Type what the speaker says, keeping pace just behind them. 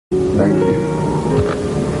Thank you.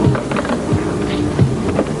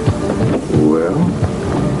 Well,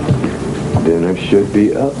 dinner should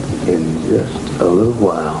be up in just a little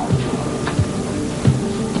while.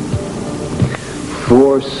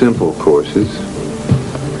 4 simple courses,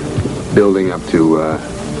 building up to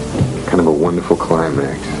kind of a wonderful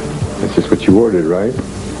climax. That's just what you ordered, right?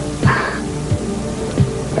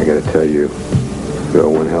 I gotta tell you, you're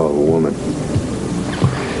one hell of a woman.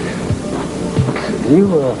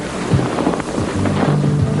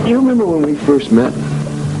 You remember when we first met?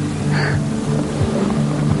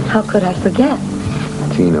 How could I forget?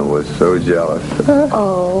 Tina was so jealous.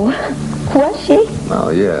 Oh, was she?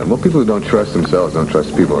 Well, yeah. Well, people who don't trust themselves don't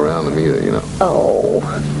trust people around them either, you know. Oh.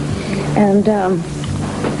 And,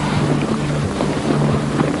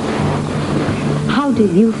 how do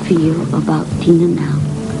you feel about Tina now?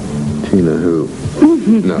 Tina who?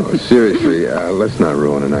 No, seriously, let's not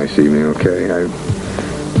ruin a nice evening, okay?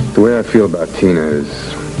 The way I feel about Tina is...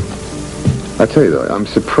 I tell you, though, I'm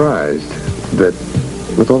surprised that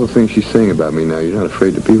with all the things she's saying about me now, you're not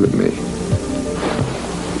afraid to be with me.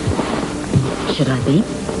 Should I be?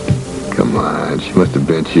 Come on, she must have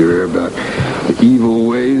bent your ear about the evil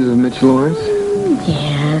ways of Mitch Lawrence.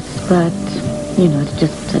 Yes, but, it's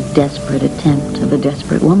just a desperate attempt of a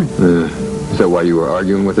desperate woman. Is that why you were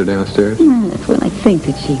arguing with her downstairs? Yes, well, I think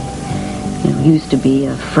that she, used to be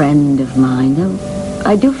a friend of mine, though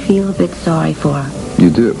I do feel a bit sorry for her.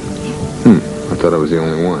 You do? I thought I was the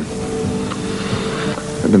only one.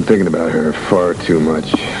 I've been thinking about her far too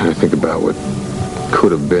much. I think about what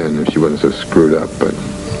could have been if she wasn't so screwed up, but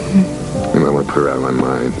I want to put her out of my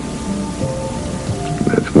mind.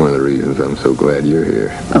 That's one of the reasons I'm so glad you're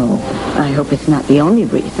here. Oh, I hope it's not the only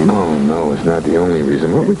reason. Oh, no, it's not the only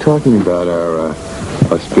reason. Weren't we talking about our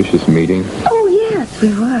auspicious meeting? Oh, yes,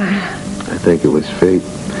 we were. I think it was fate.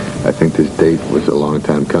 I think this date was a long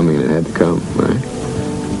time coming and it had to come, right?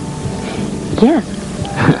 Yes.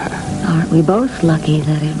 Aren't we both lucky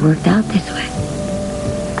that it worked out this way?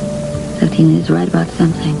 So Tina is right about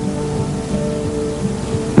something.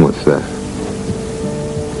 What's that?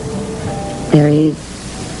 There is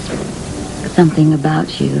something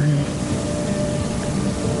about you that...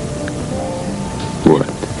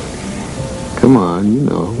 What? Come on, you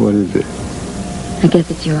know. What is it? I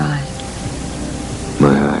guess it's your eyes.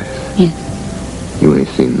 My eyes? Yes. You ain't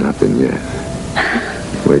seen nothing yet.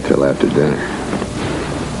 Wait till after dinner.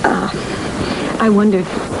 I wondered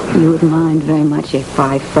if you would mind very much if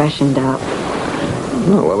I freshened up.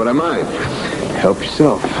 No, why would I mind? Help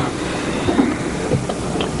yourself.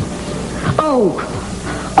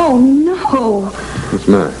 Oh, no. What's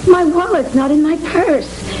the matter? My wallet's not in my purse.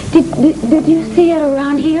 Did you see it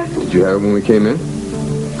around here? Did you have it when we came in?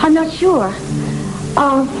 I'm not sure.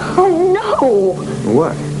 Oh, no.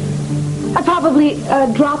 What? I probably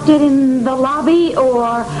dropped it in the lobby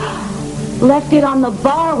or left it on the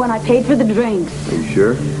bar when I paid for the drinks. Are you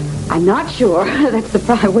sure? I'm not sure. That's the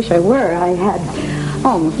problem. I wish I were. I had,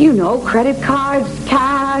 credit cards,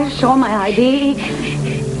 cash, all my ID.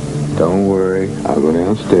 Don't worry. I'll go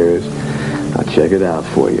downstairs. I'll check it out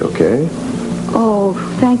for you, okay? Oh,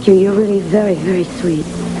 thank you. You're really very, very sweet.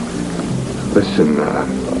 Listen,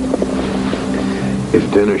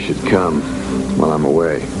 if dinner should come while I'm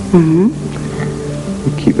away,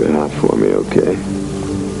 keep it hot for me, okay?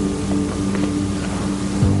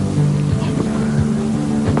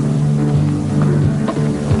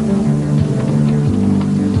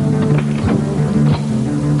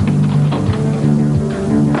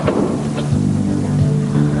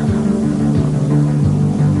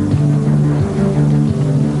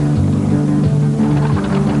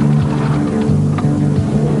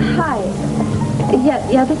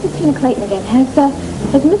 Yeah, this is Tina Clayton again. Has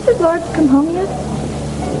Mrs. Lawrence come home yet?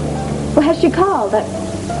 Well, has she called? Look,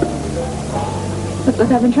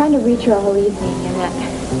 I've been trying to reach her all evening, and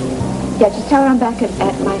yeah, just tell her I'm back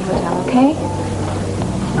at my hotel, okay?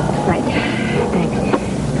 Right. Thanks.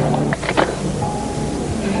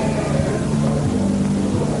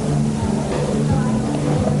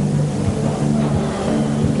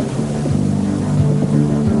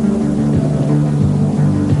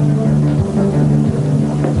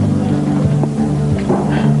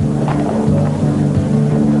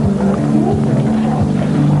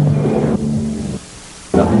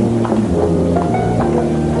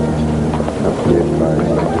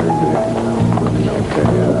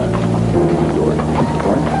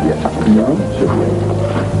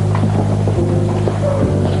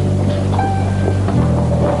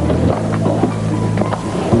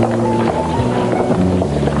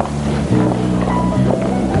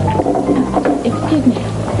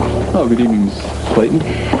 Good evening, Miss Clayton.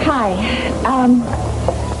 Hi.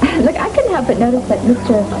 Look, couldn't help but notice that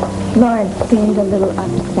Mr. Lawrence seemed a little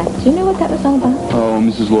upset. Do you know what that was all about? Oh,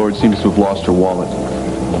 Mrs. Lord seems to have lost her wallet.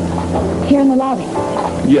 Here in the lobby.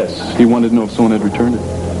 Yes, he wanted to know if someone had returned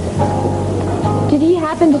it. Did he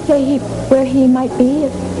happen to say where he might be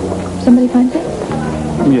if somebody finds it?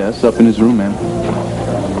 Yes, up in his room, ma'am.